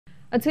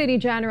Attorney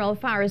General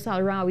Faris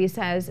Al-Rawi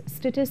says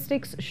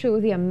statistics show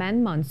the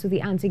amendments to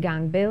the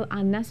anti-gang bill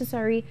are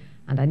necessary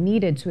and are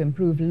needed to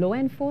improve law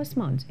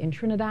enforcement in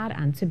Trinidad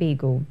and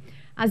Tobago.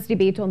 As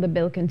debate on the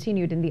bill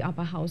continued in the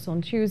upper house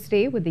on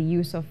Tuesday with the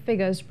use of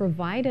figures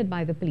provided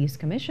by the police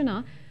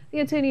commissioner, the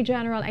Attorney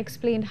General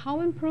explained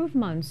how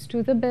improvements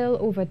to the bill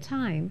over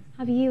time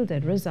have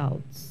yielded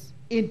results.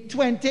 In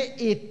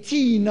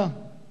 2018,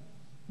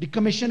 the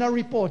commissioner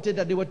reported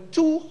that there were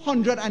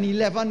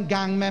 211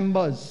 gang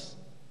members,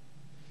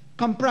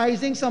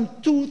 comprising some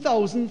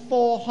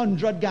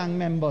 2,400 gang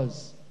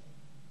members.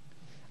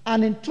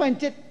 And in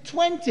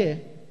 2020,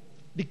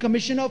 the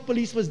Commissioner of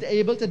Police was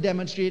able to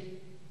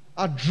demonstrate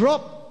a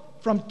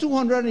drop from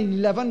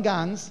 211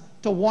 gangs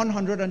to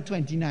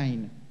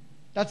 129.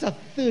 That's a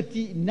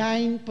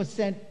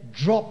 39%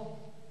 drop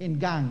in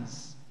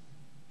gangs.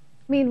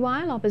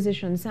 Meanwhile,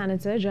 opposition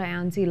Senator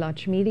Jayanti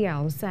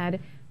Lutchmedial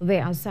said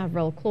there are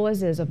several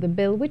clauses of the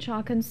bill which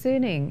are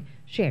concerning.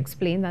 She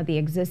explained that the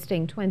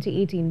existing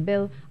 2018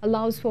 bill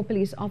allows for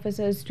police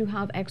officers to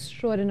have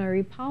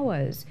extraordinary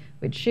powers,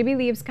 which she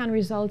believes can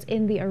result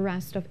in the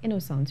arrest of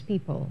innocent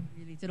people.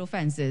 Related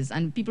offenses.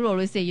 And people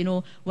always say, you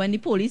know, when the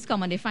police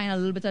come and they find a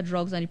little bit of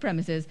drugs on the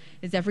premises,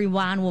 it's every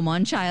man,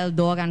 woman, child,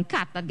 dog, and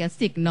cat that gets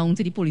taken down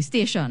to the police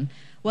station.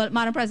 Well,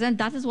 Madam President,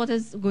 that is what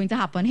is going to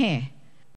happen here.